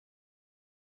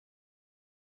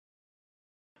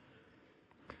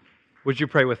Would you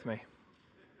pray with me?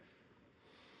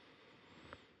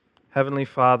 Heavenly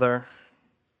Father,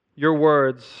 your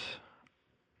words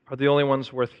are the only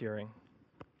ones worth hearing.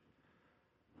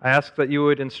 I ask that you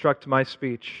would instruct my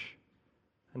speech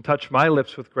and touch my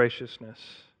lips with graciousness,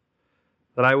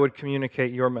 that I would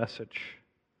communicate your message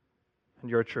and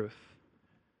your truth.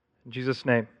 In Jesus'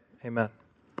 name, amen.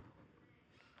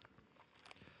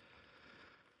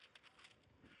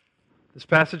 This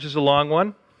passage is a long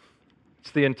one.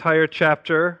 It's the entire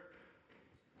chapter,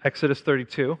 Exodus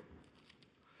 32.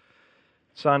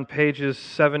 It's on pages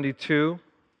 72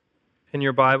 in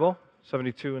your Bible,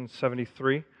 72 and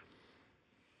 73.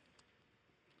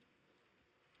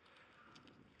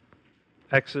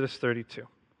 Exodus 32.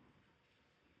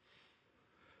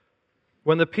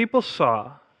 When the people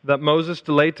saw that Moses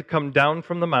delayed to come down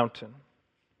from the mountain,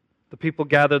 the people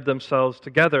gathered themselves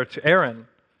together to Aaron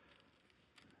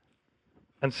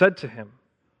and said to him,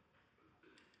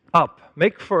 "Up,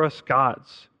 make for us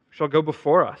gods who shall go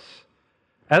before us.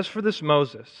 As for this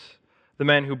Moses, the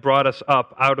man who brought us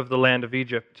up out of the land of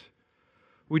Egypt,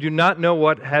 we do not know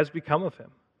what has become of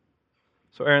him."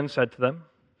 So Aaron said to them,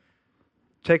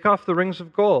 "Take off the rings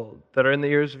of gold that are in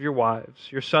the ears of your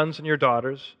wives, your sons and your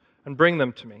daughters, and bring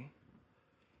them to me."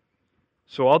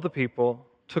 So all the people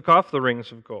took off the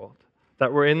rings of gold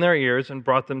that were in their ears and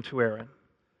brought them to Aaron.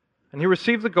 And he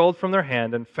received the gold from their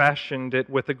hand and fashioned it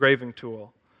with a graving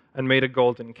tool and made a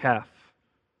golden calf.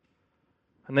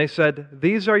 And they said,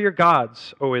 "These are your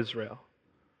gods, O Israel,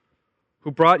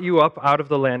 who brought you up out of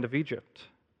the land of Egypt."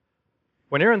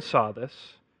 When Aaron saw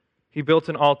this, he built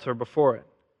an altar before it.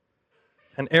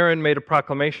 And Aaron made a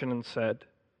proclamation and said,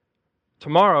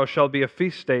 "Tomorrow shall be a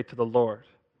feast day to the Lord."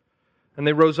 And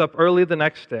they rose up early the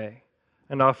next day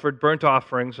and offered burnt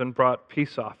offerings and brought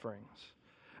peace offerings.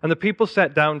 And the people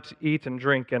sat down to eat and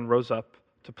drink and rose up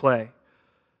to play.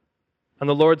 And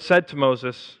the Lord said to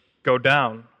Moses, "Go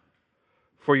down,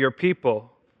 for your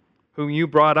people, whom you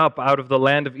brought up out of the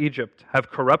land of Egypt,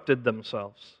 have corrupted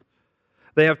themselves.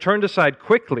 They have turned aside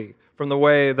quickly from the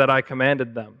way that I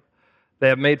commanded them. They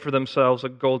have made for themselves a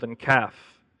golden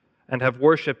calf, and have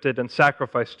worshipped it and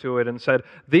sacrificed to it, and said,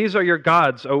 'These are your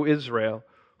gods, O Israel,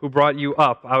 who brought you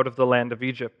up out of the land of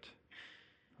Egypt.'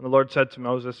 And the Lord said to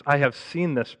Moses, 'I have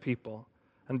seen this people,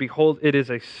 and behold, it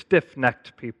is a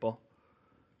stiff-necked people.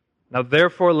 Now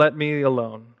therefore let me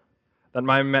alone, that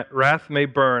my wrath may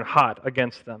burn hot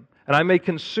against them, and I may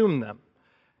consume them,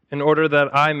 in order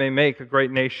that I may make a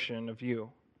great nation of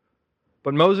you.'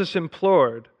 But Moses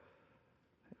implored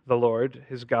the Lord,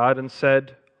 his God, and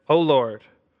said, 'O Lord,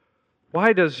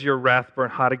 why does your wrath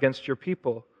burn hot against your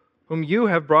people, whom you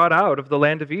have brought out of the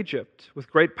land of Egypt with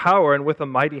great power and with a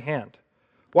mighty hand?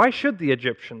 Why should the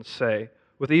Egyptians say,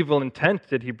 with evil intent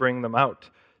did he bring them out,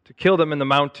 to kill them in the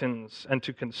mountains and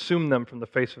to consume them from the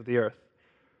face of the earth?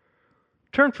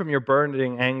 Turn from your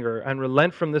burning anger and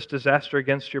relent from this disaster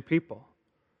against your people.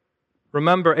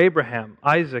 Remember Abraham,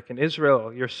 Isaac, and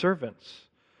Israel, your servants,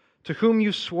 to whom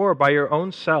you swore by your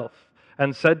own self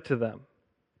and said to them,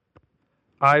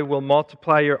 I will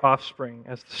multiply your offspring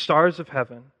as the stars of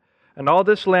heaven, and all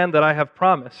this land that I have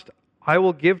promised I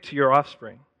will give to your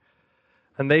offspring,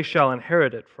 and they shall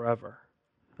inherit it forever.'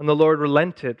 And the Lord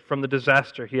relented from the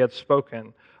disaster he had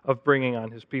spoken of bringing on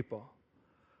his people.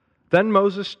 Then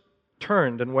Moses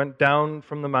turned and went down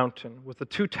from the mountain with the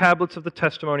 2 tablets of the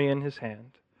testimony in his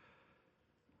hand.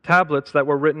 Tablets that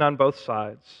were written on both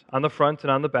sides. On the front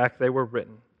and on the back they were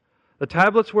written. The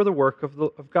tablets were the work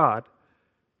of God,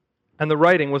 and the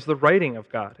writing was the writing of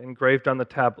God engraved on the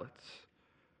tablets.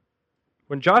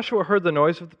 When Joshua heard the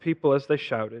noise of the people as they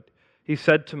shouted, he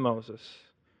said to Moses,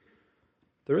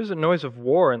 'There is a noise of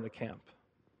war in the camp.'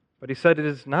 But he said, 'It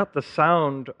is not the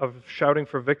sound of shouting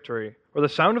for victory, or the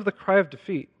sound of the cry of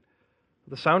defeat,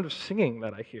 but the sound of singing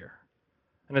that I hear.'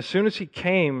 And as soon as he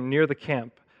came near the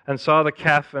camp and saw the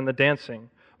calf and the dancing,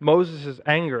 Moses'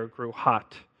 anger grew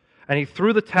hot, and he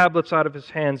threw the tablets out of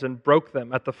his hands and broke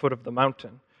them at the foot of the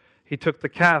mountain. He took the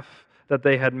calf that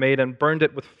they had made and burned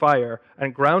it with fire,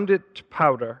 and ground it to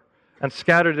powder, and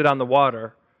scattered it on the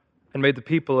water, and made the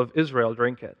people of Israel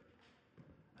drink it.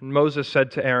 And Moses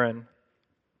said to Aaron,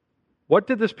 'What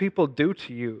did this people do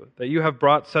to you, that you have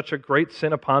brought such a great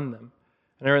sin upon them?'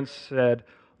 And Aaron said,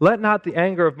 'Let not the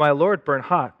anger of my Lord burn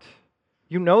hot.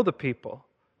 You know the people,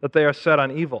 that they are set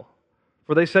on evil.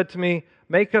 For they said to me,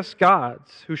 Make us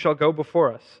gods who shall go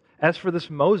before us. As for this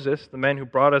Moses, the man who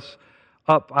brought us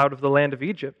up out of the land of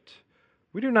Egypt,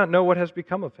 we do not know what has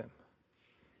become of him.'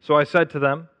 So I said to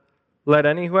them, Let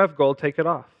any who have gold take it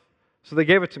off. So they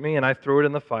gave it to me, and I threw it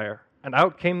in the fire, and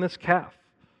out came this calf.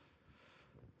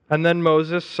 And then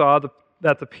Moses saw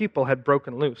that the people had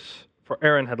broken loose for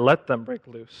Aaron had let them break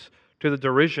loose, to the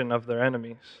derision of their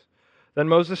enemies. Then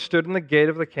Moses stood in the gate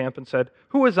of the camp and said,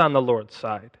 "Who is on the Lord's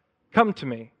side? Come to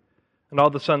me." And all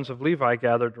the sons of Levi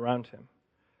gathered around him.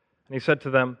 And he said to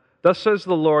them, "Thus says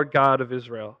the Lord God of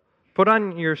Israel, Put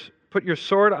your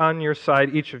sword on your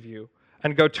side, each of you,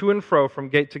 and go to and fro from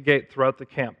gate to gate throughout the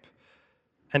camp.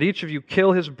 And each of you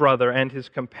kill his brother and his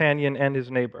companion and his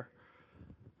neighbor."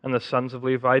 And the sons of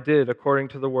Levi did according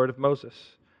to the word of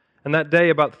Moses. And that day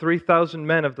about 3,000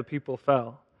 men of the people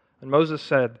fell. And Moses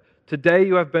said, "Today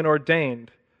you have been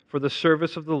ordained for the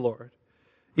service of the Lord,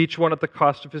 each one at the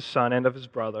cost of his son and of his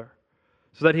brother,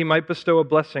 so that he might bestow a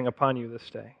blessing upon you this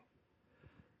day."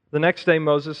 The next day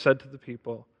Moses said to the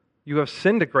people, "You have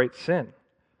sinned a great sin,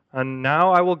 and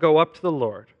now I will go up to the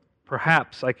Lord.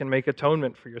 Perhaps I can make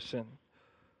atonement for your sin."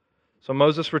 So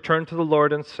Moses returned to the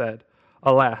Lord and said,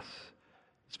 "Alas,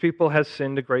 this people has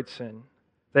sinned a great sin.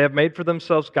 They have made for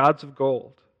themselves gods of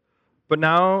gold. But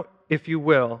now, if you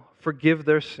will, forgive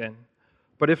their sin.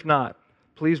 But if not,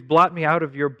 please blot me out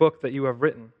of your book that you have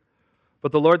written."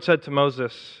 But the Lord said to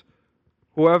Moses,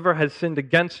 "Whoever has sinned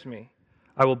against me,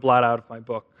 I will blot out of my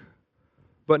book.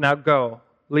 But now go,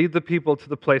 lead the people to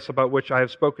the place about which I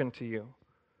have spoken to you.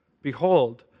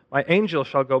 Behold, my angel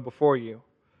shall go before you.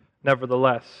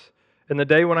 Nevertheless, in the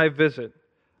day when I visit,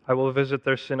 I will visit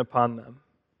their sin upon them."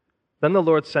 Then the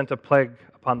Lord sent a plague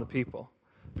upon the people,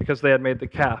 because they had made the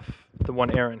calf, the one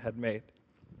Aaron had made.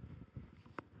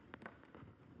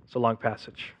 It's a long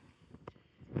passage.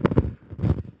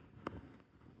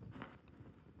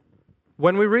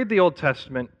 When we read the Old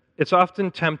Testament, it's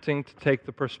often tempting to take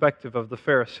the perspective of the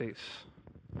Pharisees.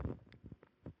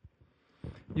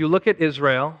 You look at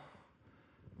Israel,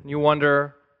 and you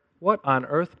wonder, what on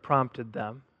earth prompted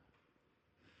them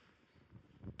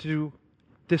to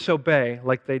disobey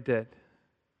like they did?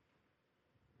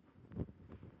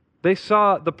 They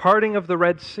saw the parting of the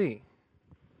Red Sea.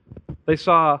 They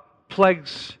saw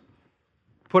plagues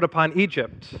put upon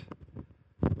Egypt.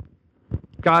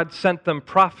 God sent them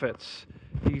prophets.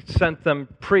 He sent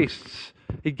them priests.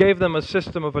 He gave them a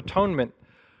system of atonement.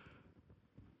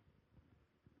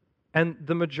 And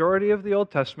the majority of the Old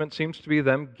Testament seems to be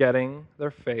them getting their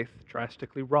faith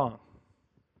drastically wrong.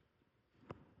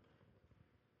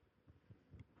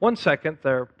 One second,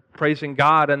 they're praising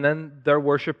God, and then they're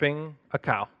worshiping a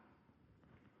cow.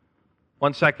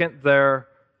 One second, they're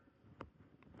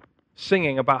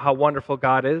singing about how wonderful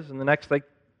God is, and the next, they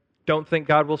don't think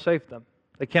God will save them.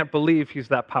 They can't believe He's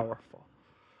that powerful.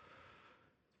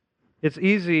 It's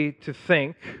easy to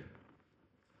think,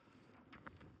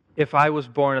 if I was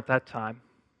born at that time,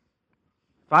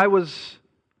 if I was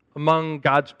among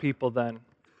God's people then,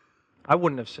 I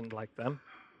wouldn't have sinned like them.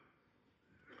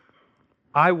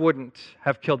 I wouldn't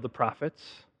have killed the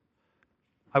prophets.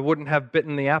 I wouldn't have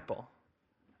bitten the apple.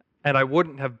 And I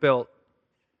wouldn't have built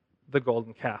the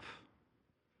golden calf.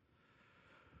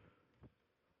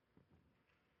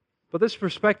 But this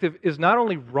perspective is not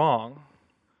only wrong,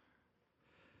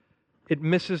 it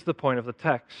misses the point of the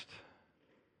text.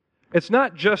 It's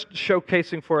not just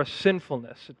showcasing for us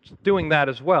sinfulness. It's doing that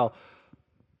as well.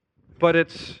 But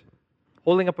it's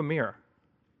holding up a mirror.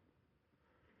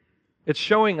 It's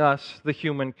showing us the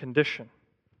human condition.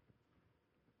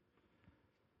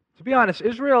 To be honest,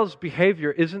 Israel's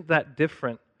behavior isn't that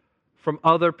different from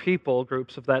other people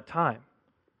groups of that time.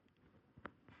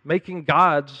 Making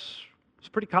gods was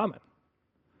pretty common.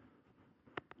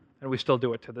 And we still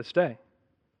do it to this day.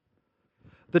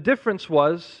 The difference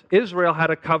was Israel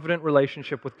had a covenant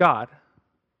relationship with God.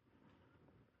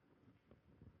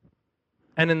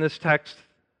 And in this text,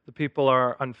 the people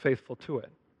are unfaithful to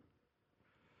it.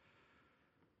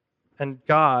 And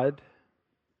God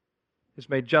is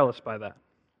made jealous by that.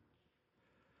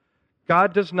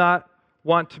 God does not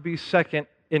want to be second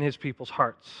in His people's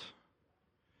hearts.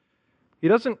 He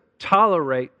doesn't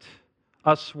tolerate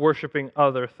us worshiping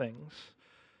other things.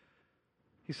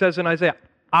 He says in Isaiah,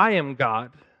 "I am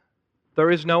God,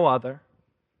 there is no other.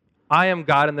 I am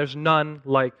God, and there's none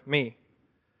like me."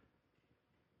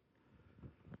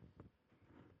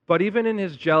 But even in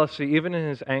His jealousy, even in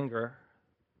His anger,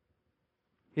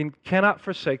 He cannot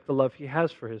forsake the love He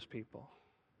has for His people.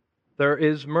 There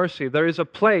is mercy. There is a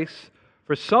place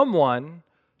for someone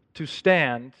to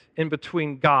stand in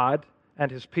between God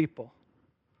and His people.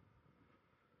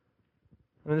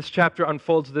 And this chapter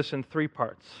unfolds this in three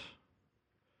parts: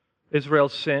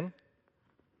 Israel's sin,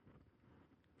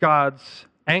 God's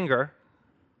anger,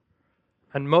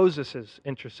 and Moses'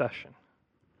 intercession.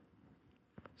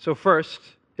 So first,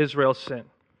 Israel's sin.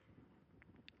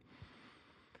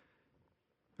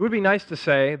 It would be nice to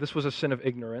say this was a sin of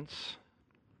ignorance.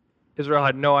 Israel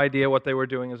had no idea what they were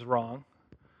doing is wrong.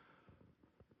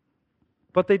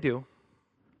 But they do.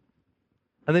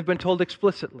 And they've been told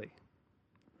explicitly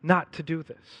not to do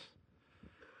this.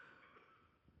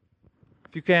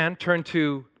 If you can, turn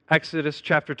to Exodus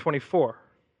chapter 24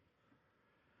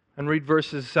 and read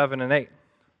verses 7 and 8.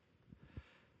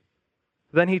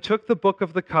 Then he took the book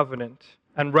of the covenant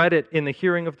and read it in the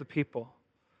hearing of the people.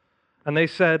 And they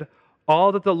said,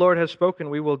 "All that the Lord has spoken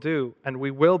we will do, and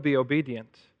we will be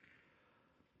obedient."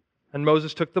 And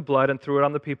Moses took the blood and threw it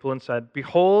on the people and said,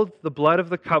 "Behold the blood of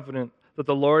the covenant that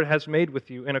the Lord has made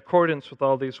with you in accordance with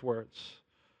all these words."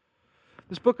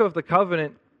 This book of the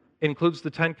covenant includes the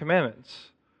Ten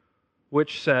Commandments,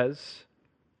 which says,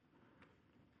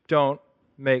 don't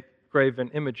make graven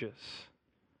images.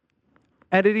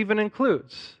 And it even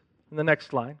includes, in the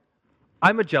next line,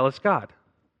 I'm a jealous God.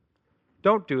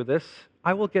 Don't do this.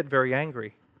 I will get very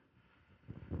angry.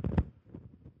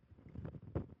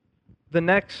 The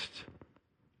next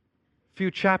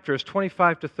few chapters,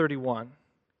 25 to 31,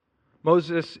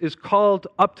 Moses is called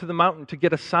up to the mountain to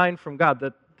get a sign from God,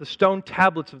 that the stone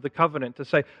tablets of the covenant, to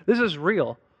say, this is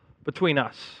real between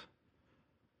us.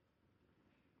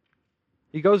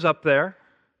 He goes up there,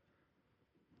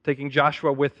 taking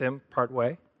Joshua with him part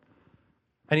way,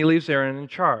 and he leaves Aaron in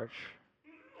charge.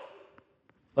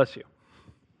 Bless you.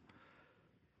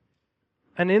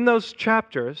 And in those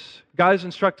chapters, God is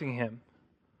instructing him,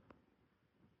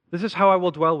 this is how I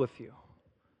will dwell with you.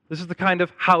 This is the kind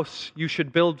of house you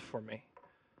should build for me.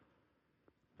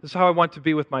 This is how I want to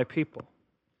be with my people.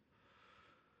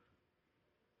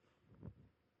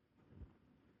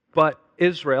 But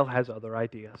Israel has other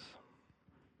ideas.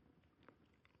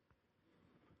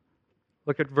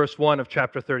 Look at verse 1 of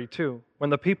chapter 32. When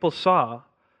the people saw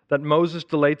that Moses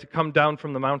delayed to come down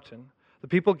from the mountain, the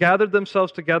people gathered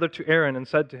themselves together to Aaron and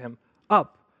said to him,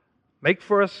 "Up, make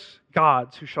for us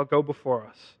gods who shall go before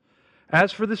us.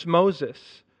 As for this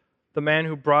Moses, the man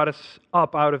who brought us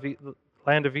up out of the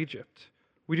land of Egypt,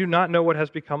 we do not know what has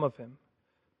become of him."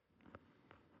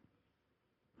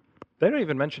 They don't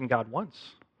even mention God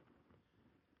once.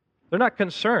 They're not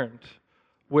concerned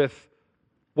with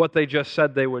what they just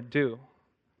said they would do.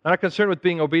 They're not concerned with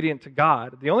being obedient to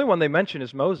God. The only one they mention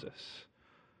is Moses.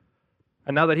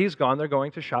 And now that he's gone, they're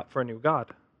going to shop for a new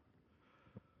God.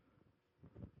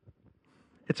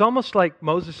 It's almost like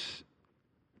Moses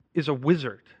is a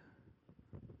wizard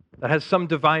that has some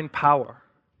divine power.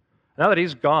 Now that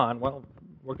he's gone, well,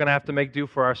 we're going to have to make do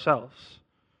for ourselves.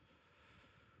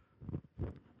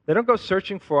 They don't go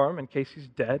searching for him in case he's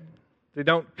dead. They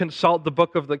don't consult the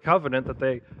book of the covenant that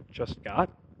they just got.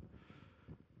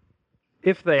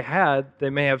 If they had, they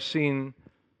may have seen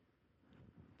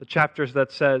the chapters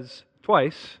that says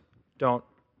twice, don't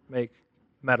make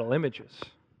metal images.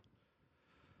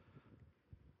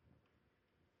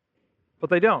 But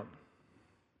they don't.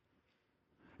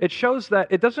 It shows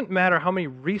that it doesn't matter how many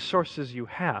resources you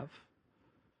have.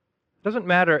 It doesn't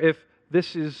matter if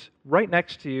this is right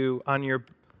next to you on your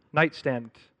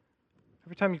nightstand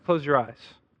every time you close your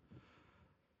eyes.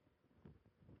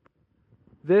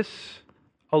 This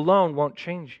alone won't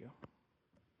change you.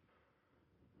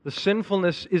 The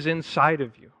sinfulness is inside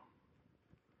of you.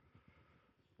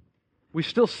 We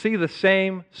still see the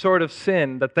same sort of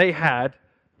sin that they had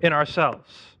in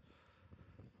ourselves.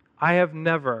 I have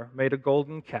never made a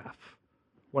golden calf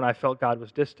when I felt God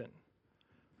was distant.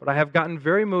 But I have gotten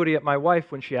very moody at my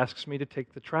wife when she asks me to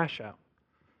take the trash out.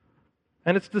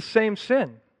 And it's the same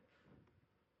sin.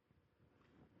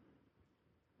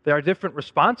 There are different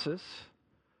responses,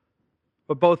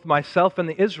 but both myself and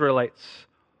the Israelites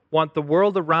want the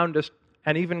world around us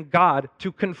and even God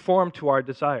to conform to our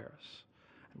desires.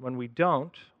 And when we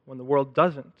don't, when the world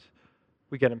doesn't,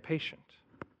 we get impatient.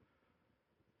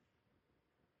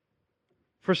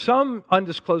 For some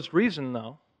undisclosed reason,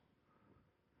 though,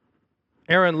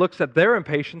 Aaron looks at their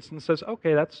impatience and says,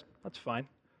 okay, that's fine.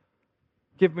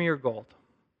 Give me your gold.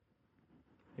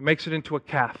 He makes it into a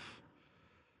calf.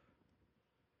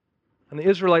 And the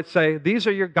Israelites say, these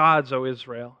are your gods, O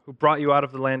Israel, who brought you out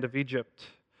of the land of Egypt.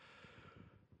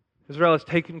 Israel has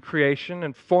taken creation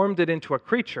and formed it into a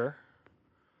creature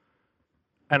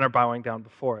and are bowing down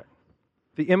before it.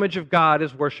 The image of God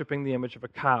is worshiping the image of a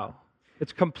cow.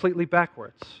 It's completely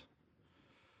backwards.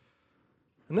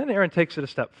 And then Aaron takes it a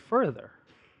step further.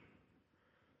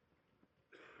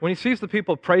 When he sees the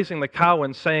people praising the cow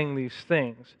and saying these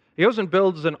things, he goes and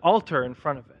builds an altar in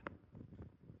front of it.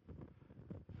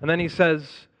 And then he says,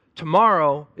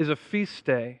 tomorrow is a feast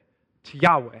day to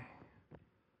Yahweh.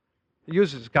 He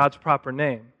uses God's proper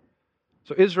name.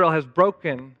 So Israel has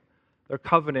broken their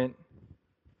covenant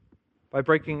by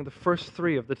breaking the first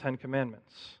 3 of the 10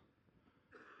 Commandments.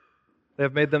 They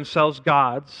have made themselves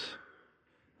gods.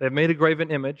 They have made a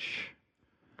graven image.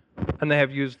 and they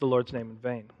have used the Lord's name in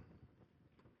vain.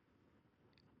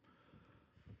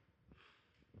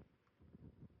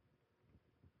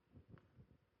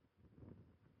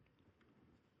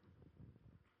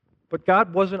 But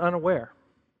God wasn't unaware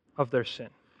of their sin.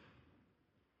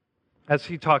 As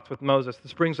he talked with Moses,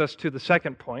 this brings us to the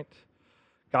second point,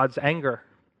 God's anger.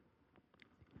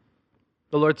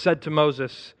 The Lord said to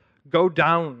Moses, "Go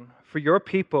down, for your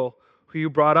people who you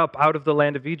brought up out of the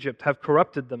land of Egypt have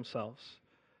corrupted themselves.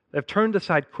 They have turned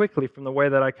aside quickly from the way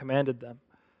that I commanded them.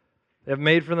 They have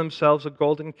made for themselves a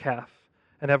golden calf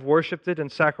and have worshipped it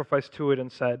and sacrificed to it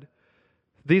and said,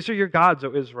 'These are your gods,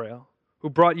 O Israel, who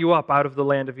brought you up out of the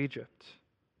land of Egypt.'"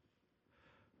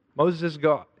 Moses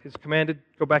is commanded,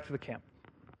 go back to the camp.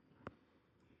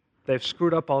 They've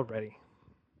screwed up already.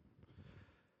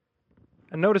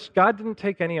 And notice, God didn't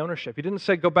take any ownership. He didn't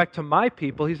say, go back to my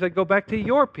people. He said, go back to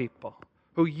your people,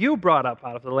 who you brought up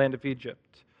out of the land of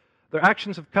Egypt. Their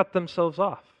actions have cut themselves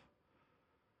off.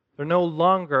 They're no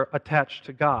longer attached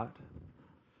to God.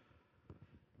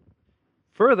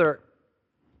 Further,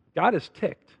 God is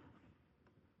ticked.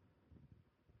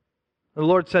 The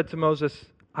Lord said to Moses,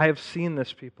 "I have seen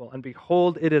this people, and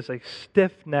behold, it is a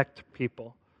stiff-necked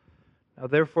people. Now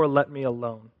therefore let me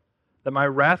alone, that my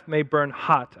wrath may burn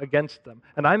hot against them,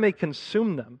 and I may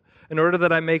consume them, in order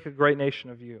that I make a great nation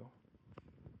of you."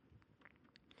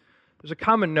 There's a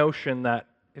common notion that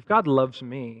if God loves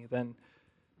me, then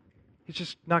He's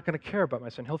just not going to care about my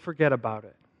sin. He'll forget about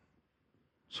it,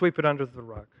 sweep it under the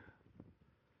rug.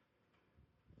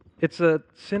 It's a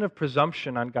sin of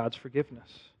presumption on God's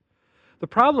forgiveness. The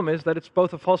problem is that it's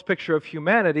both a false picture of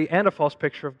humanity and a false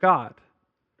picture of God.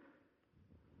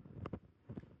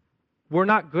 We're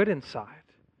not good inside.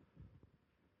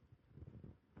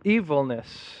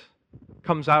 Evilness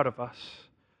comes out of us.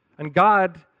 And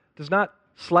God does not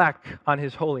slack on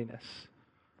His holiness.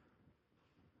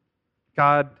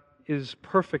 God is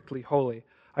perfectly holy.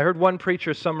 I heard one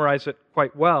preacher summarize it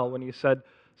quite well when he said,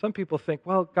 some people think,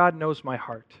 well, God knows my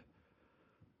heart.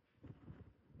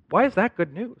 Why is that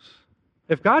good news?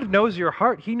 If God knows your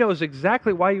heart, He knows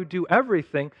exactly why you do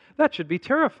everything. That should be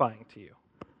terrifying to you.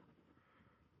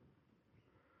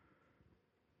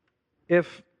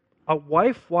 If a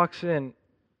wife walks in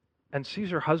and sees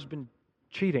her husband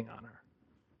cheating on her,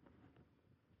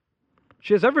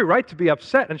 she has every right to be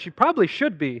upset, and she probably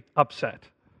should be upset.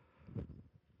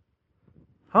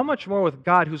 How much more with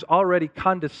God, who's already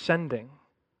condescending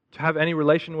to have any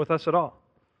relation with us at all?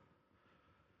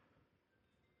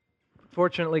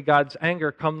 Fortunately, God's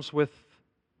anger comes with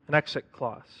an exit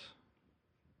clause.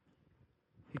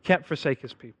 He can't forsake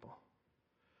His people.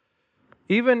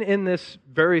 Even in this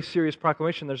very serious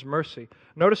proclamation, there's mercy.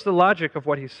 Notice the logic of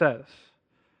what He says.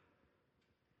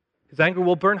 His anger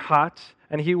will burn hot,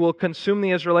 and He will consume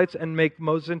the Israelites and make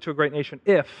Moses into a great nation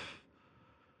if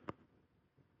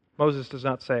Moses does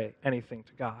not say anything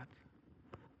to God.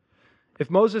 If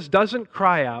Moses doesn't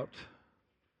cry out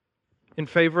in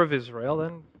favor of Israel,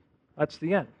 then that's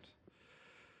the end.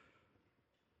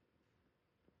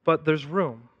 But there's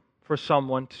room for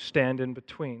someone to stand in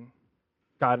between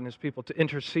God and His people, to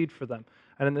intercede for them.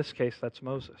 And in this case, that's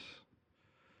Moses.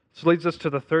 This leads us to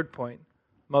the third point,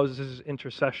 Moses'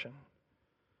 intercession.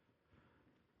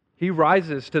 He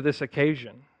rises to this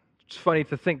occasion. It's funny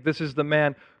to think this is the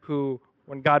man who,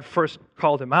 when God first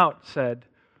called him out, said,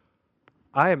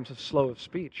 "I am slow of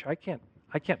speech. I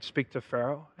can't speak to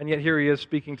Pharaoh." And yet here he is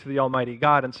speaking to the Almighty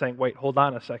God and saying, wait, hold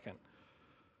on a second.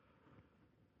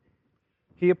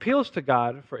 He appeals to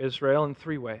God for Israel in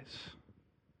three ways.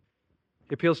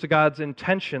 He appeals to God's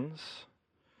intentions,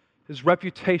 His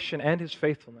reputation, and His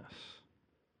faithfulness.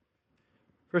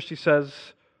 First he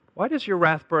says, "Why does your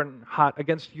wrath burn hot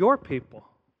against your people,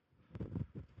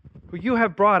 who you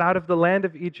have brought out of the land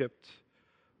of Egypt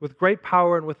with great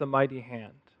power and with a mighty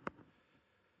hand?"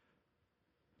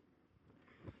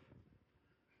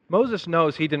 Moses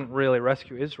knows he didn't really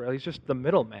rescue Israel. He's just the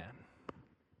middleman.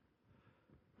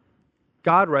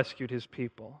 God rescued His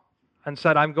people and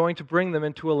said, "I'm going to bring them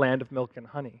into a land of milk and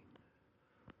honey."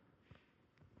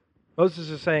 Moses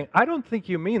is saying, I don't think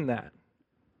you mean that,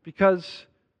 because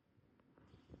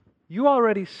you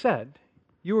already said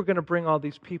you were going to bring all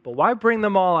these people. Why bring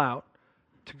them all out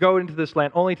to go into this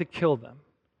land only to kill them?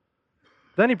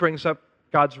 Then he brings up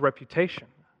God's reputation.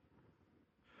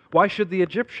 Why should the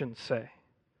Egyptians say?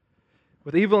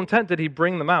 With evil intent did He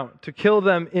bring them out, to kill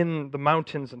them in the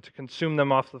mountains and to consume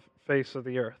them off the face of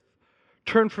the earth.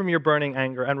 Turn from your burning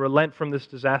anger and relent from this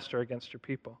disaster against your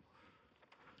people.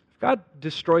 If God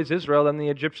destroys Israel, then the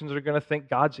Egyptians are going to think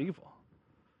God's evil.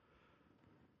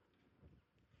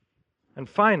 And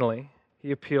finally,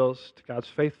 He appeals to God's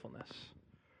faithfulness.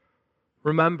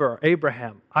 Remember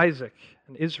Abraham, Isaac,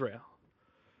 and Israel,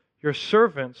 your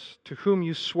servants to whom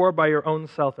you swore by your own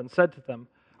self and said to them,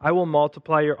 I will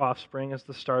multiply your offspring as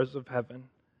the stars of heaven.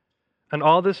 And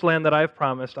all this land that I have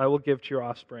promised I will give to your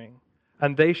offspring,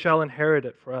 and they shall inherit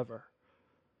it forever.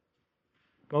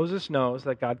 Moses knows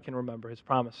that God can remember his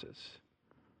promises.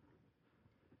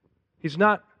 He's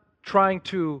not trying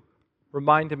to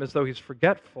remind him as though he's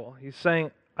forgetful. He's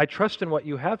saying, I trust in what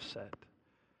you have said.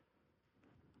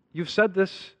 You've said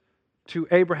this to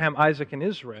Abraham, Isaac, and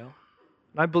Israel,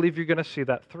 and I believe you're going to see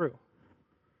that through.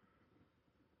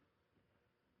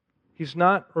 He's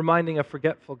not reminding a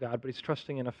forgetful God, but he's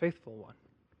trusting in a faithful one.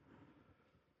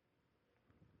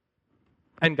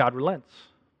 And God relents.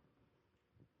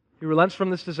 He relents from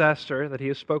this disaster that he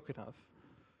has spoken of.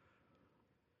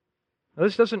 Now,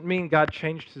 this doesn't mean God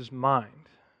changed his mind.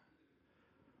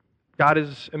 God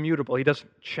is immutable. He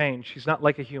doesn't change. He's not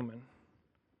like a human.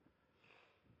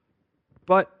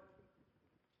 But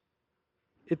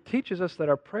it teaches us that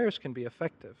our prayers can be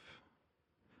effective.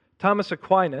 Thomas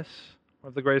Aquinas, one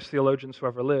of the greatest theologians who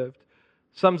ever lived,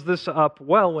 sums this up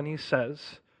well when he says,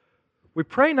 we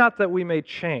pray not that we may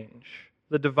change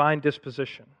the divine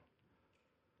disposition,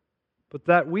 but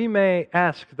that we may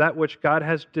ask that which God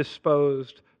has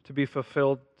disposed to be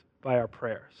fulfilled by our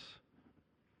prayers.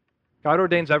 God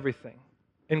ordains everything,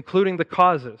 including the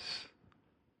causes.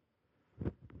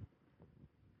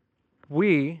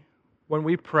 We, when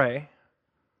we pray,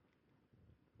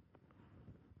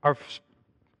 are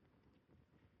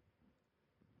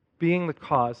being the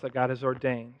cause that God has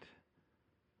ordained.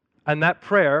 And that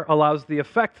prayer allows the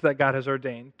effect that God has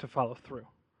ordained to follow through.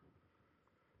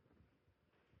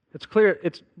 It's clear,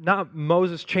 it's not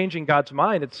Moses changing God's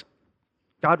mind, it's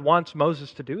God wants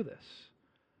Moses to do this.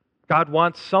 God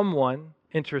wants someone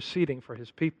interceding for his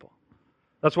people.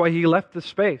 That's why he left the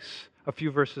space a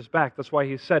few verses back. That's why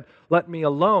he said, let me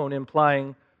alone,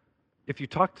 implying, if you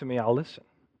talk to me, I'll listen.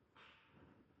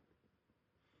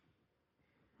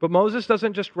 But Moses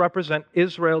doesn't just represent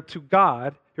Israel to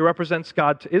God, he represents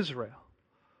God to Israel.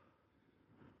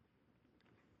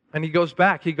 And he goes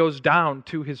back, he goes down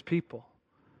to his people.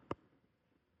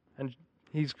 And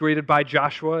he's greeted by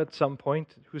Joshua at some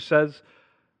point, who says,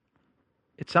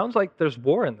 it sounds like there's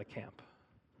war in the camp.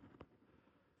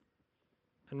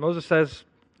 And Moses says,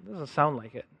 it doesn't sound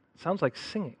like it. It sounds like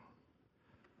singing.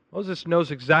 Moses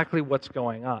knows exactly what's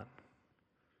going on.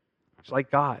 He's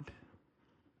like God.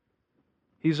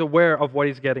 He's aware of what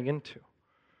he's getting into.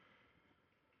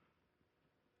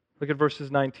 Look at verses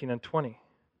 19 and 20.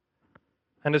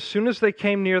 And as soon as he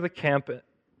came near the camp and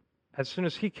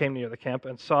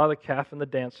saw the calf and the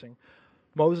dancing,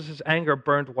 Moses' anger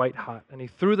burned white hot, and he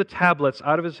threw the tablets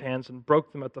out of his hands and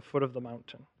broke them at the foot of the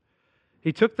mountain.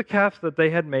 He took the calf that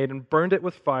they had made and burned it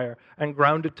with fire and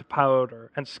ground it to powder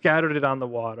and scattered it on the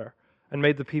water and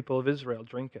made the people of Israel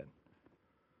drink it.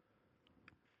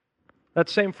 That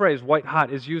same phrase, white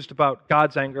hot, is used about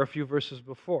God's anger a few verses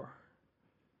before.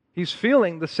 He's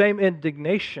feeling the same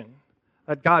indignation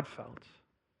that God felt.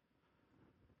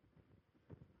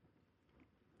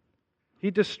 He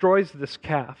destroys this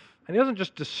calf, and he doesn't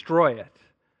just destroy it,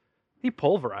 he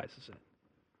pulverizes it.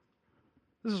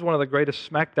 This is one of the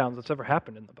greatest smackdowns that's ever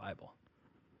happened in the Bible.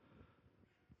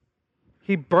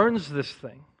 He burns this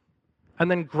thing, and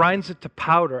then grinds it to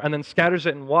powder, and then scatters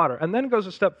it in water, and then goes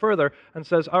a step further and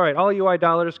says, all right, all you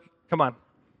idolaters, come on,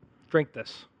 drink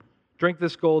this. Drink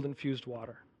this gold-infused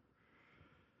water.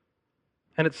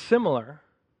 And it's similar,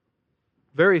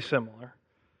 very similar,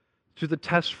 to the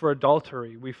test for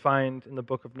adultery we find in the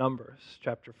book of Numbers,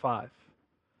 chapter 5.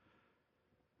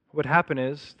 What would happen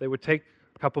is they would take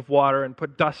a cup of water and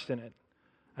put dust in it.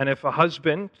 And if a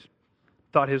husband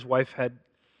thought his wife had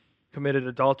committed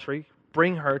adultery,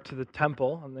 bring her to the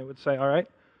temple, and they would say, all right,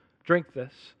 drink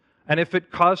this. And if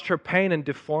it caused her pain and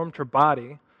deformed her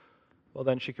body, well,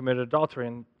 then she committed adultery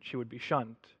and she would be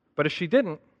shunned. But if she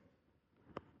didn't,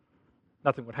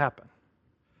 nothing would happen.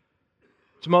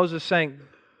 It's Moses saying,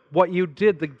 what you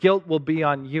did, the guilt will be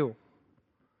on you.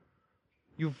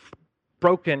 You've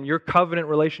broken your covenant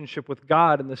relationship with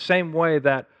God in the same way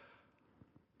that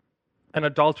an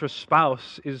adulterous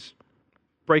spouse is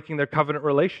breaking their covenant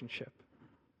relationship.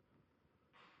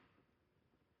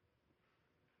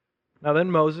 Now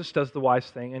then Moses does the wise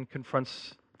thing and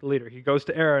confronts the leader. He goes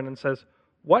to Aaron and says,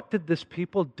 what did this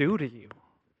people do to you?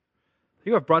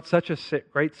 You have brought such a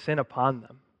great sin upon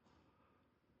them.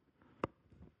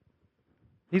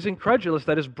 He's incredulous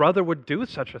that his brother would do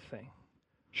such a thing.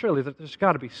 Surely there's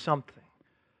got to be something.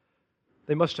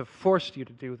 They must have forced you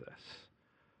to do this.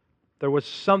 There was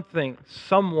something,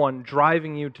 someone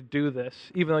driving you to do this,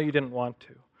 even though you didn't want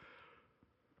to.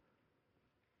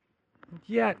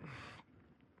 Yet,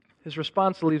 his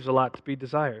response leaves a lot to be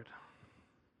desired.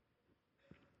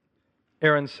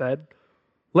 Aaron said,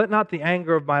 "Let not the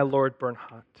anger of my Lord burn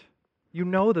hot. You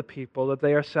know the people, that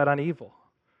they are set on evil.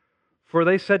 For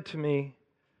they said to me,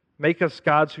 'Make us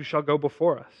gods who shall go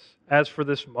before us.' As for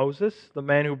this Moses, the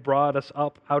man who brought us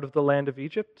up out of the land of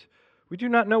Egypt, we do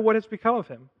not know what has become of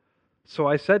him. So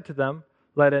I said to them,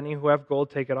 'Let any who have gold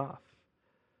take it off.'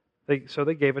 So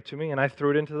they gave it to me, and I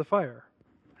threw it into the fire.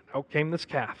 And out came this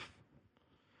calf."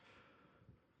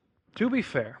 To be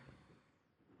fair,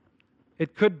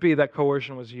 it could be that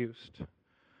coercion was used.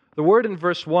 The word in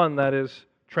verse 1 that is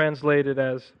translated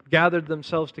as "gathered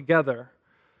themselves together"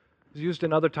 is used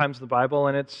in other times in the Bible,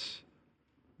 and it's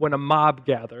when a mob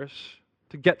gathers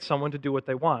to get someone to do what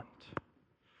they want.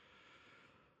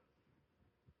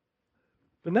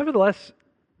 But nevertheless,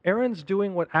 Aaron's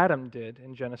doing what Adam did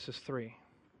in Genesis 3.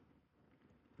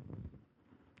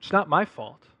 It's not my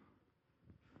fault.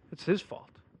 It's his fault.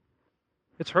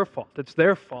 It's her fault. It's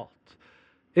their fault.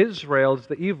 Israel is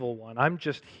the evil one. I'm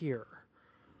just here.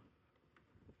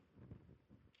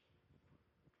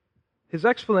 His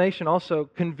explanation also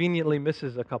conveniently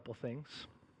misses a couple things.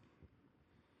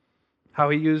 How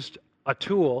he used a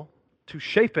tool to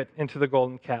shape it into the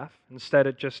golden calf. Instead,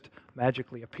 it just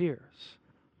magically appears.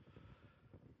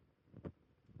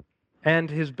 And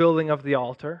his building of the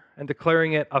altar and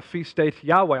declaring it a feast day to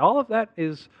Yahweh. All of that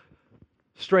is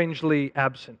strangely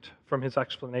absent from his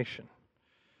explanation.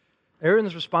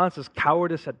 Aaron's response is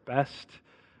cowardice at best,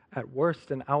 at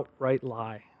worst, an outright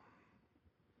lie.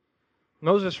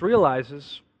 Moses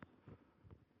realizes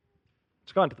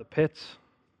it's gone to the pits.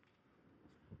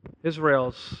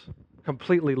 Israel's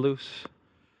completely loose,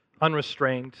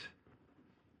 unrestrained.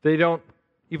 They don't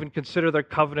even consider their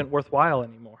covenant worthwhile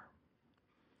anymore.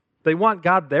 They want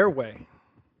God their way,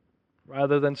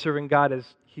 rather than serving God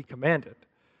as He commanded.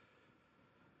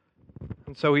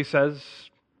 And so he says,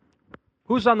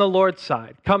 "Who's on the Lord's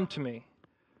side? Come to me."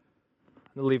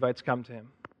 And the Levites come to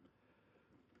him.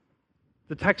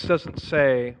 The text doesn't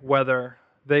say whether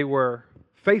they were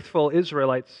faithful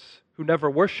Israelites who never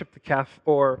worshipped the calf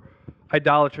or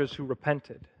idolaters who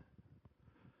repented.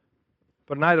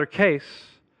 But in either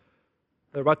case,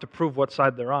 they're about to prove what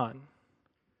side they're on.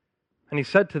 And he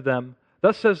said to them,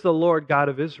 "Thus says the Lord God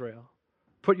of Israel,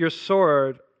 put your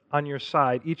sword on your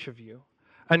side, each of you,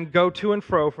 and go to and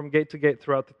fro from gate to gate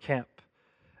throughout the camp.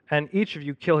 And each of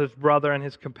you kill his brother and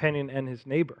his companion and his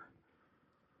neighbor."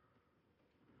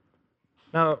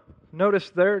 Now, notice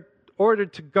they're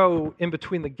ordered to go in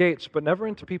between the gates, but never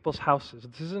into people's houses.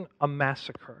 This isn't a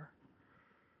massacre.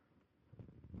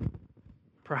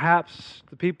 Perhaps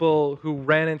the people who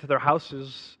ran into their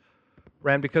houses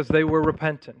ran because they were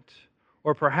repentant.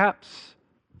 Or perhaps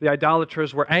the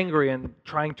idolaters were angry and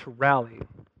trying to rally.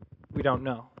 We don't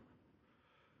know.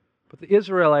 But the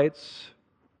Israelites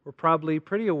were probably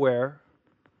pretty aware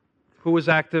who was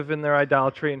active in their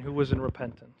idolatry and who was in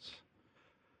repentance.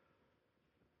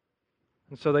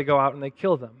 And so they go out and they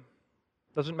kill them.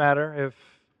 Doesn't matter if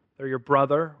they're your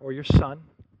brother or your son.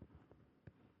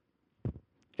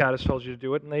 God has told you to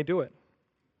do it, and they do it.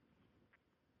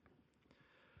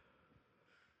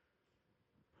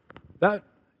 That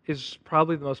is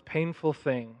probably the most painful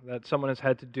thing that someone has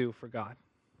had to do for God.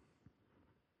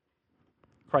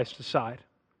 Christ aside.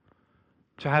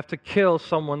 To have to kill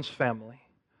someone's family.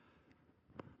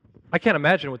 I can't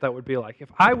imagine what that would be like. If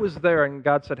I was there and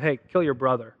God said, "Hey, kill your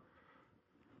brother,"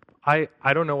 I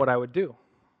don't know what I would do.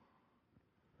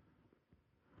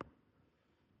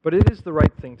 But it is the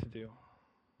right thing to do.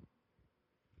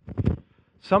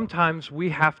 Sometimes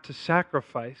we have to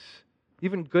sacrifice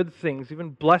even good things,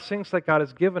 even blessings that God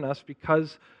has given us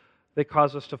because they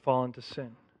cause us to fall into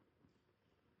sin.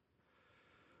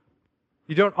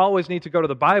 You don't always need to go to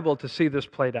the Bible to see this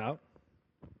played out.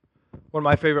 One of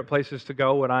my favorite places to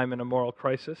go when I'm in a moral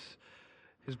crisis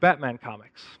is Batman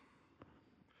comics.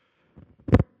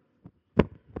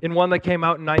 In one that came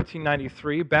out in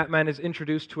 1993, Batman is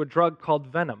introduced to a drug called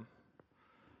Venom.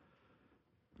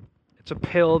 It's a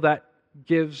pill that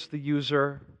gives the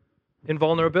user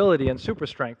invulnerability and super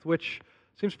strength, which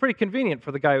seems pretty convenient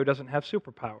for the guy who doesn't have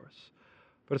superpowers.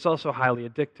 But it's also highly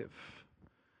addictive.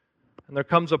 And there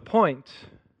comes a point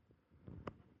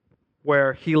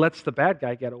where he lets the bad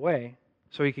guy get away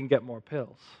so he can get more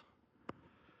pills.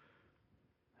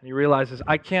 And he realizes,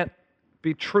 I can't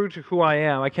be true to who I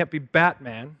am. I can't be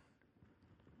Batman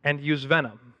and use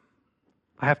Venom.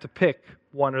 I have to pick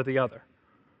one or the other.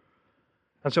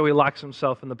 And so he locks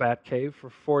himself in the Batcave for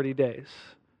 40 days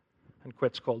and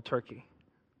quits cold turkey.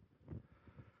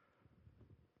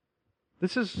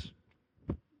 This is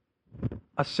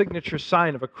a signature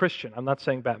sign of a Christian. I'm not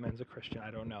saying Batman's a Christian, I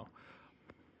don't know.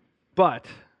 But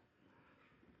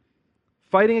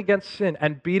fighting against sin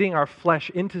and beating our flesh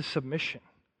into submission,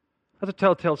 that's a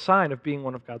telltale sign of being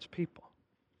one of God's people.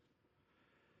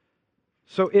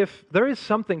 So if there is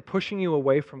something pushing you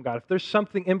away from God, if there's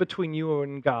something in between you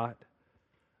and God,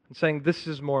 and saying this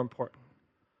is more important,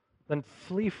 then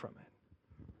flee from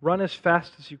it. Run as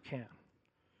fast as you can.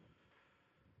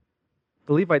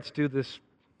 The Levites do this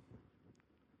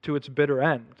to its bitter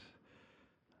end.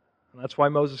 And that's why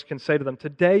Moses can say to them,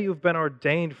 "Today you've been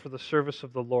ordained for the service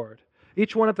of the Lord,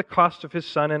 each one at the cost of his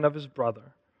son and of his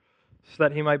brother, so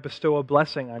that he might bestow a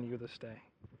blessing on you this day."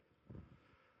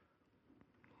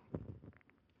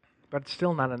 But it's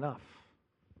still not enough.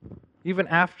 Even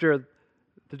after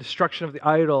the destruction of the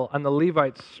idol and the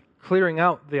Levites clearing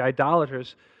out the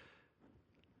idolaters,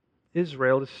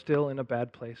 Israel is still in a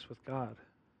bad place with God.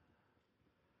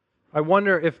 I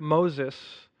wonder if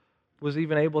Moses was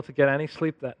even able to get any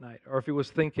sleep that night, or if he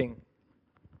was thinking,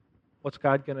 what's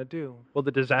God going to do? Will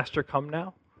the disaster come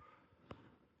now?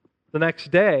 The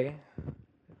next day,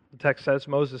 the text says,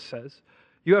 Moses says,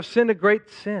 "You have sinned a great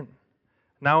sin.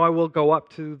 Now I will go up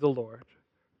to the Lord.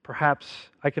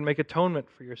 Perhaps I can make atonement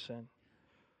for your sin."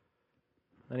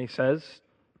 Then he says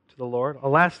to the Lord,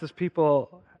 "Alas, this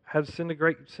people have sinned a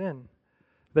great sin.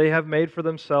 They have made for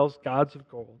themselves gods of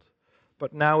gold.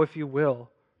 But now, if you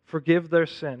will, forgive their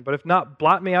sin. But if not,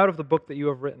 blot me out of the book that you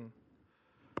have written."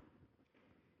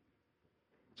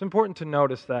 It's important to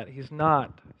notice that he's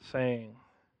not saying,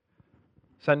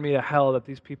 "Send me to hell that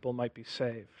these people might be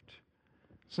saved."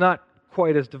 It's not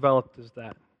quite as developed as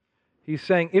that. He's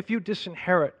saying, if you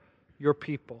disinherit your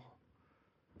people,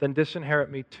 then disinherit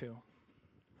me too.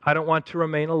 I don't want to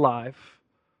remain alive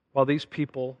while these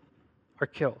people are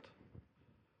killed.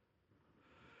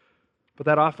 But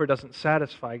that offer doesn't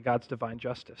satisfy God's divine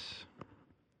justice.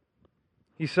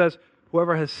 He says,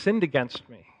 "Whoever has sinned against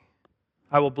me,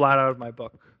 I will blot out of my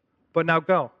book. But now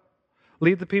go,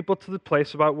 lead the people to the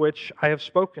place about which I have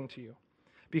spoken to you.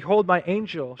 Behold, my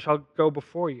angel shall go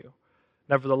before you.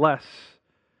 Nevertheless,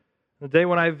 the day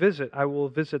when I visit, I will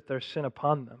visit their sin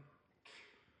upon them."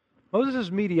 Moses'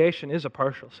 mediation is a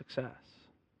partial success.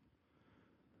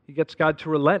 He gets God to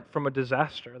relent from a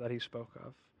disaster that he spoke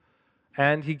of,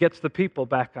 and he gets the people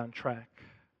back on track.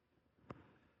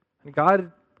 And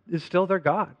God is still their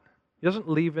God. He doesn't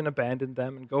leave and abandon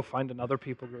them and go find another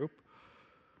people group.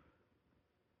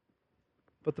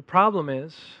 But the problem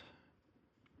is,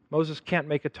 Moses can't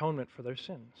make atonement for their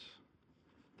sins.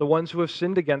 The ones who have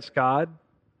sinned against God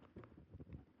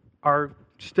are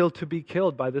still to be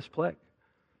killed by this plague.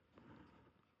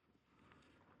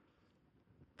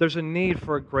 There's a need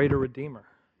for a greater Redeemer.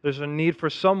 There's a need for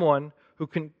someone who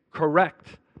can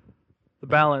correct the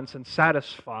balance and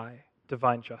satisfy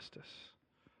divine justice.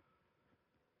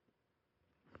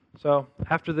 So,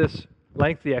 after this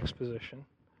lengthy exposition,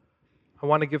 I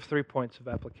want to give 3 points of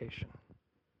application.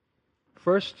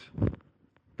 First,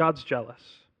 God's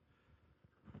jealous.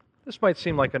 This might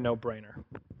seem like a no-brainer.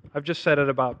 I've just said it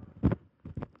about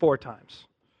 4 times.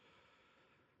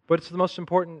 But it's the most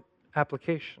important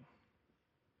application.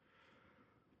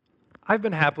 I've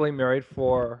been happily married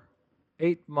for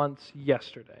 8 months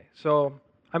yesterday, so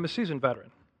I'm a seasoned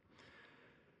veteran.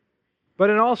 But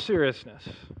in all seriousness,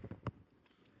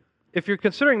 if you're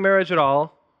considering marriage at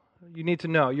all, you need to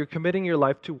know you're committing your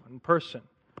life to one person.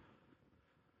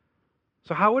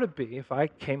 So how would it be if I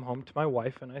came home to my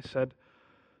wife and I said,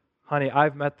 "Honey,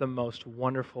 I've met the most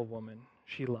wonderful woman.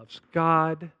 She loves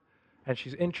God, and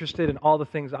she's interested in all the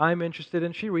things I'm interested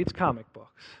in. She reads comic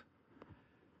books.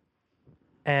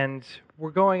 And we're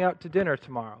going out to dinner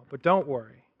tomorrow, but don't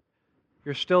worry.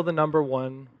 You're still the number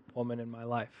one woman in my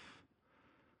life."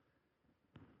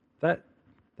 That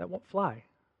won't fly.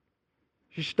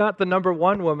 She's not the number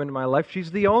one woman in my life.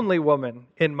 She's the only woman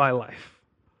in my life.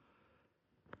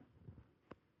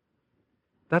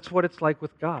 That's what it's like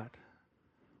with God.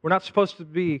 We're not supposed to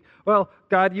be, "Well,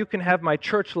 God, you can have my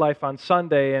church life on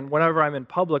Sunday and whenever I'm in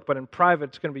public, but in private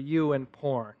it's going to be you and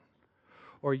porn,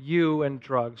 or you and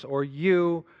drugs, or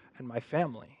you and my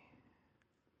family,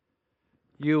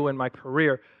 you and my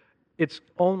career." It's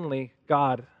only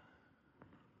God.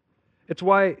 It's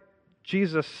why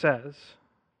Jesus says,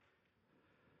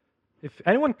 "If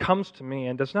anyone comes to me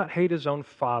and does not hate his own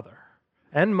father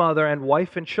and mother and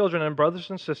wife and children and brothers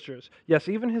and sisters, yes,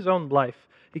 even his own life,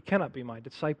 he cannot be my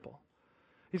disciple."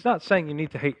 He's not saying you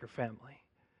need to hate your family.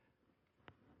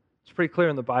 It's pretty clear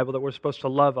in the Bible that we're supposed to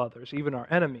love others, even our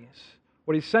enemies.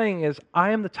 What he's saying is,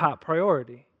 I am the top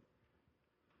priority.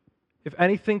 If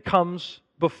anything comes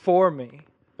before me,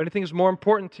 if anything is more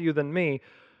important to you than me,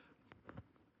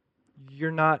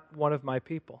 you're not one of my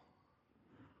people.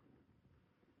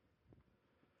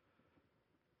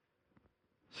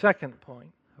 Second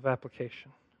point of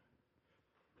application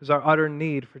is our utter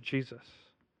need for Jesus.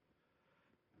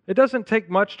 It doesn't take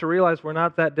much to realize we're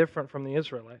not that different from the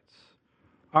Israelites.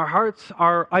 Our hearts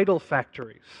are idol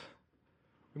factories.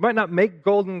 We might not make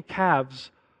golden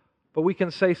calves, but we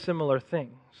can say similar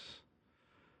things.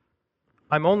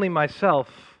 I'm only myself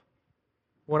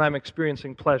when I'm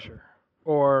experiencing pleasure,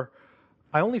 or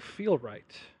I only feel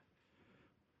right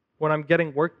when I'm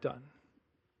getting work done.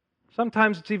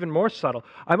 Sometimes it's even more subtle.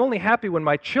 I'm only happy when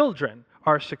my children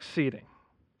are succeeding.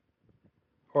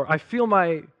 Or I feel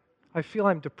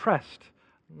I'm depressed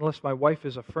unless my wife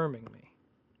is affirming me.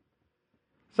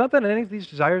 It's not that any of these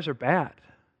desires are bad.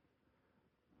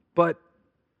 But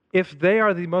if they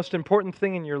are the most important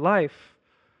thing in your life,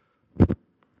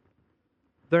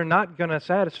 they're not going to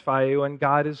satisfy you, and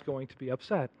God is going to be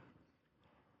upset.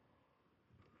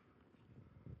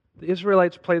 The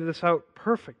Israelites played this out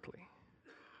perfectly.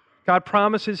 God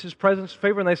promises His presence,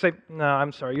 favor, and they say, no,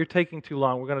 I'm sorry, you're taking too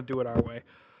long. We're going to do it our way.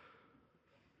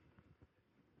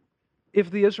 If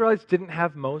the Israelites didn't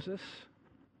have Moses,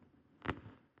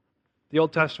 the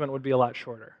Old Testament would be a lot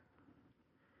shorter.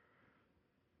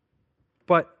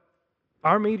 But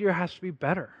our meteor has to be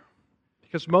better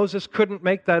because Moses couldn't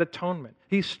make that atonement.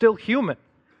 He's still human.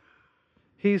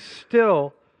 He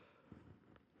still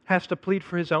has to plead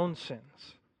for his own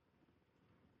sins,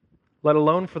 let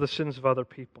alone for the sins of other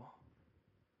people.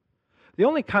 The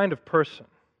only kind of person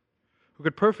who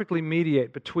could perfectly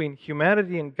mediate between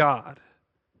humanity and God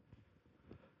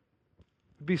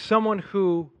would be someone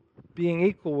who, being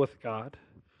equal with God,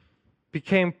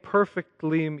 became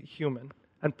perfectly human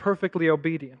and perfectly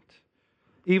obedient,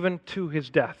 even to his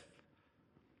death.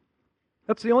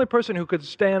 That's the only person who could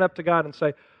stand up to God and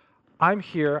say, I'm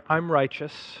here, I'm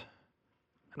righteous,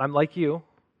 and I'm like you,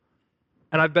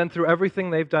 and I've been through everything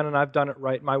they've done, and I've done it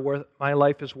right. My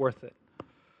life is worth it.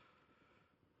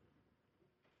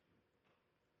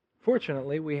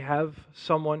 Fortunately, we have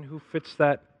someone who fits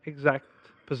that exact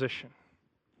position,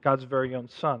 God's very own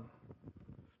Son.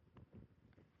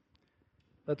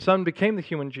 That Son became the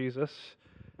human Jesus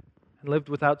and lived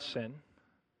without sin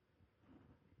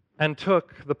and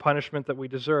took the punishment that we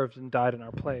deserved and died in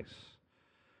our place.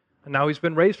 And now He's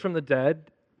been raised from the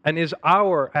dead and is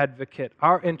our advocate,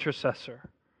 our intercessor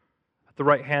at the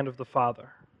right hand of the Father.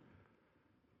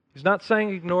 He's not saying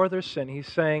ignore their sin. He's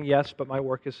saying, yes, but my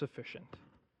work is sufficient.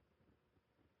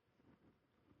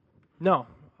 No.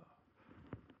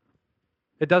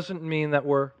 It doesn't mean that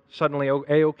we're suddenly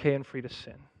A-okay and free to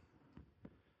sin.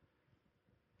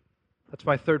 That's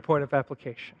my third point of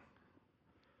application.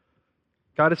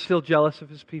 God is still jealous of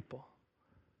His people.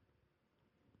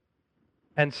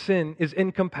 And sin is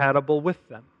incompatible with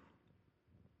them.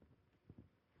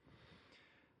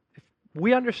 If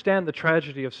we understand the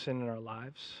tragedy of sin in our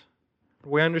lives,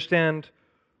 we understand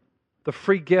the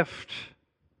free gift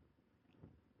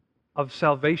of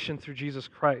salvation through Jesus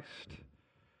Christ,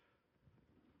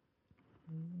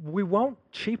 we won't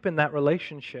cheapen that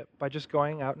relationship by just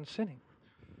going out and sinning.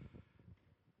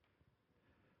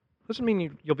 Doesn't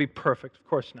mean you'll be perfect. Of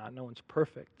course not. No one's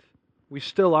perfect. We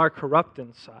still are corrupt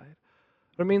inside.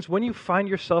 But it means when you find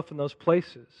yourself in those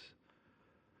places,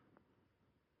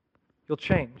 you'll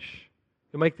change.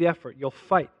 You'll make the effort. You'll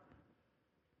fight.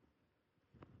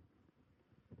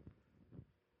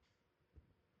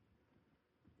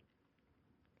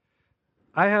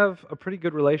 I have a pretty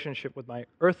good relationship with my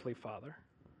earthly father.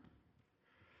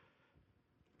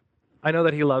 I know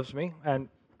that he loves me, and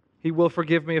he will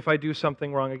forgive me if I do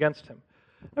something wrong against him.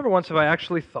 Never once have I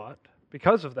actually thought,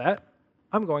 because of that,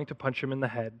 I'm going to punch him in the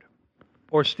head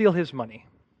or steal his money.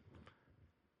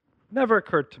 Never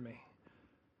occurred to me.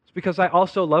 It's because I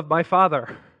also love my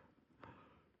father.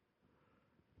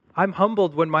 I'm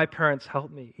humbled when my parents help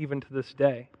me, even to this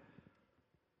day.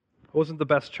 I wasn't the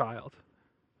best child.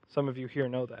 Some of you here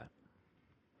know that.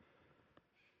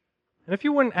 And if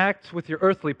you wouldn't act with your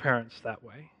earthly parents that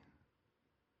way,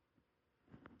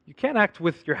 you can't act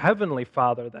with your heavenly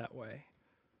Father that way,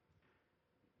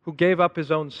 who gave up His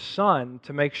own Son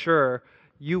to make sure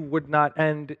you would not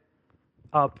end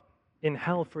up in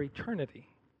hell for eternity.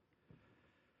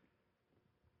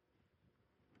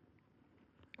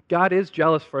 God is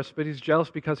jealous for us, but He's jealous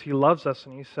because He loves us,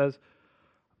 and He says,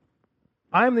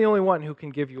 I'm the only one who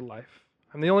can give you life.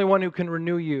 I'm the only one who can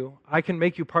renew you. I can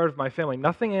make you part of my family.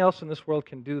 Nothing else in this world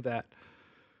can do that.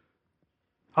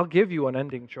 I'll give you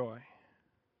unending joy.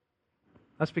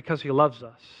 That's because He loves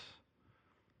us.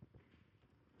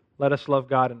 Let us love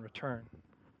God in return.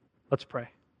 Let's pray.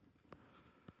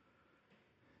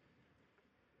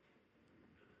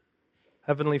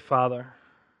 Heavenly Father,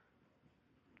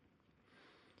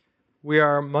 we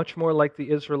are much more like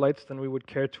the Israelites than we would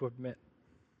care to admit.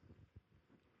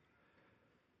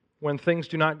 When things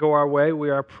do not go our way,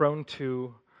 we are prone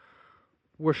to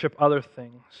worship other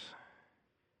things.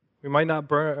 We might not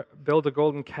build a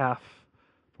golden calf,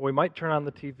 but we might turn on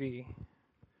the TV.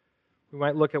 We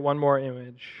might look at one more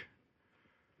image.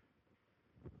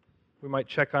 We might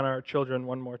check on our children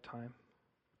one more time.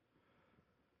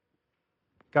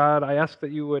 God, I ask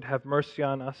that you would have mercy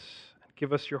on us and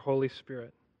give us your Holy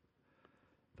Spirit,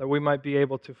 that we might be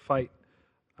able to fight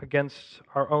against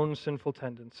our own sinful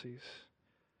tendencies,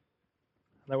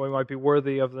 and that we might be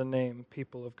worthy of the name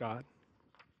people of God.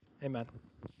 Amen.